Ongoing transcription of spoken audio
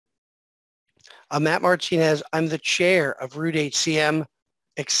I'm Matt Martinez. I'm the chair of Root HCM,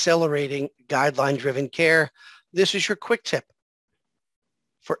 Accelerating Guideline-Driven Care. This is your quick tip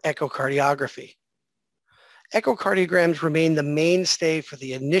for echocardiography. Echocardiograms remain the mainstay for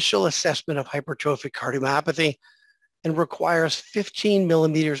the initial assessment of hypertrophic cardiomyopathy and requires 15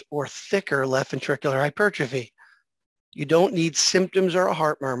 millimeters or thicker left ventricular hypertrophy. You don't need symptoms or a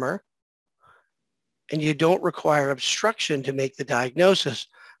heart murmur, and you don't require obstruction to make the diagnosis,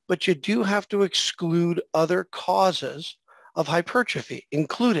 but you do have to exclude other causes of hypertrophy,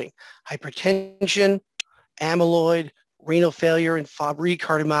 including hypertension, amyloid, renal failure, and Fabry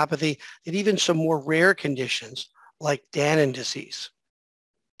cardiomyopathy, and even some more rare conditions like Danon disease.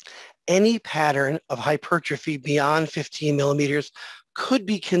 Any pattern of hypertrophy beyond 15 millimeters could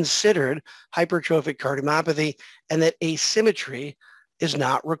be considered hypertrophic cardiomyopathy, and that asymmetry is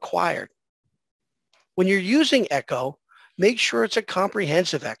not required. When you're using echo, make sure it's a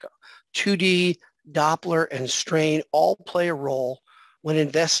comprehensive echo. 2D, Doppler, and strain all play a role when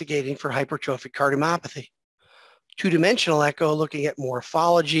investigating for hypertrophic cardiomyopathy. Two-dimensional echo looking at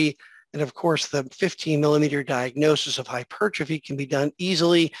morphology, and of course the 15 millimeter diagnosis of hypertrophy can be done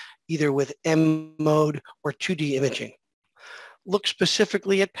easily either with M mode or 2D imaging. Look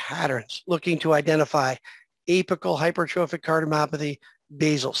specifically at patterns, looking to identify apical hypertrophic cardiomyopathy,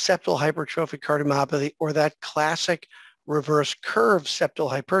 basal septal hypertrophic cardiomyopathy, or that classic reverse curve septal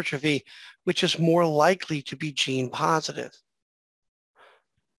hypertrophy, which is more likely to be gene positive.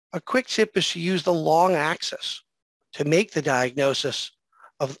 A quick tip is to use the long axis to make the diagnosis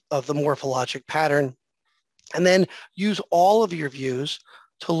of the morphologic pattern, and then use all of your views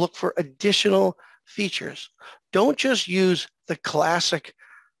to look for additional features. Don't just use the classic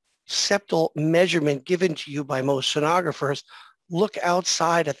septal measurement given to you by most sonographers. Look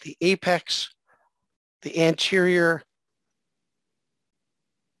outside at the apex, the anterior,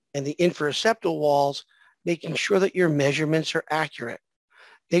 and the infraseptal walls, making sure that your measurements are accurate.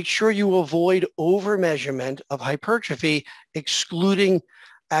 Make sure you avoid over-measurement of hypertrophy, excluding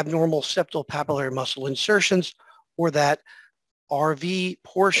abnormal septal papillary muscle insertions or that RV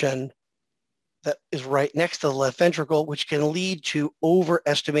portion that is right next to the left ventricle, which can lead to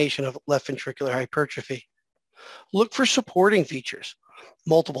overestimation of left ventricular hypertrophy. Look for supporting features,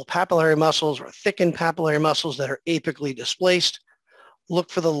 multiple papillary muscles or thickened papillary muscles that are apically displaced. Look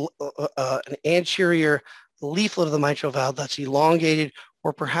for an anterior leaflet of the mitral valve that's elongated,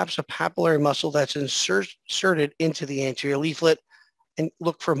 or perhaps a papillary muscle that's inserted into the anterior leaflet, and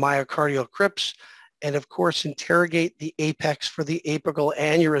look for myocardial crypts. And of course, interrogate the apex for the apical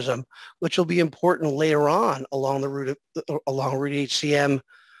aneurysm, which will be important later on along Root HCM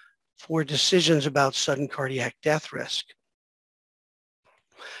for decisions about sudden cardiac death risk.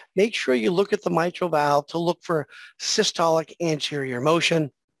 Make sure you look at the mitral valve to look for systolic anterior motion,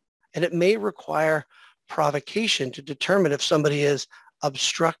 and it may require provocation to determine if somebody is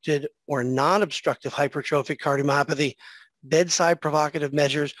obstructed or non-obstructive hypertrophic cardiomyopathy. Bedside provocative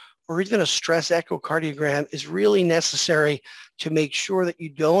measures or even a stress echocardiogram is really necessary to make sure that you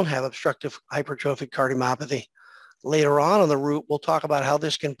don't have obstructive hypertrophic cardiomyopathy. Later on the route, we'll talk about how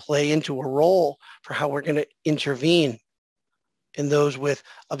this can play into a role for how we're going to intervene in those with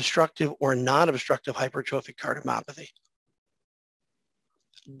obstructive or non-obstructive hypertrophic cardiomyopathy.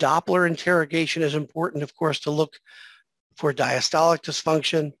 Doppler interrogation is important, of course, to look for diastolic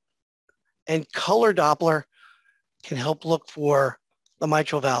dysfunction, and color Doppler can help look for the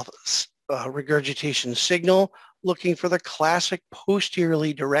mitral valve regurgitation signal, looking for the classic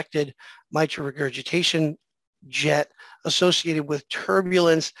posteriorly directed mitral regurgitation jet associated with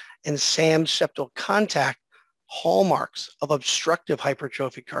turbulence and SAM septal contact, hallmarks of obstructive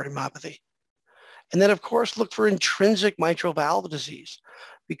hypertrophic cardiomyopathy. And then, of course, look for intrinsic mitral valve disease,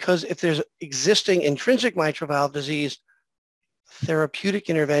 because if there's existing intrinsic mitral valve disease, therapeutic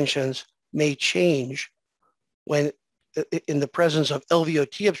interventions may change when in the presence of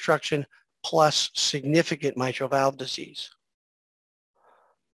LVOT obstruction plus significant mitral valve disease.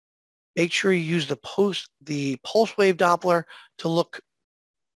 Make sure you use the pulse wave Doppler to look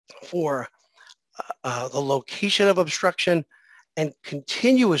for the location of obstruction, and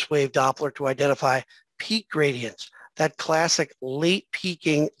continuous wave Doppler to identify peak gradients. That classic late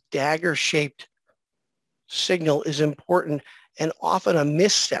peaking dagger-shaped signal is important and often a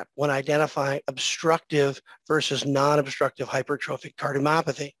misstep when identifying obstructive versus non-obstructive hypertrophic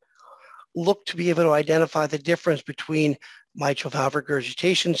cardiomyopathy. Look to be able to identify the difference between mitral valve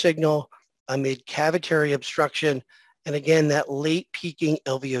regurgitation signal, a mid-cavitary obstruction, and again, that late peaking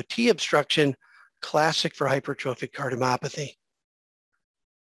LVOT obstruction, classic for hypertrophic cardiomyopathy.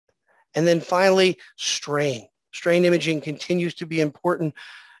 And then finally, strain. Strain imaging continues to be important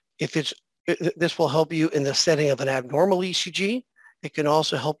if it's This will help you in the setting of an abnormal ECG. It can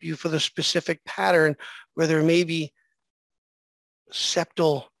also help you for the specific pattern where there may be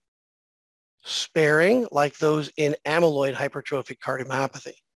septal sparing, like those in amyloid hypertrophic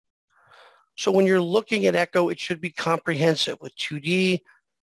cardiomyopathy. So when you're looking at echo, it should be comprehensive with 2D,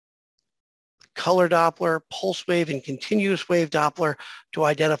 color Doppler, pulse wave, and continuous wave Doppler to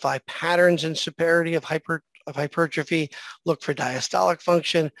identify patterns and severity of hypertrophy, look for diastolic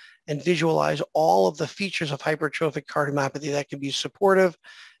function, and visualize all of the features of hypertrophic cardiomyopathy that can be supportive.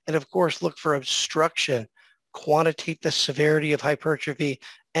 And of course, look for obstruction, quantitate the severity of hypertrophy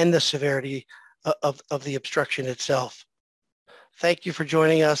and the severity of the obstruction itself. Thank you for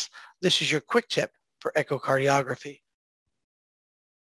joining us. This is your quick tip for echocardiography.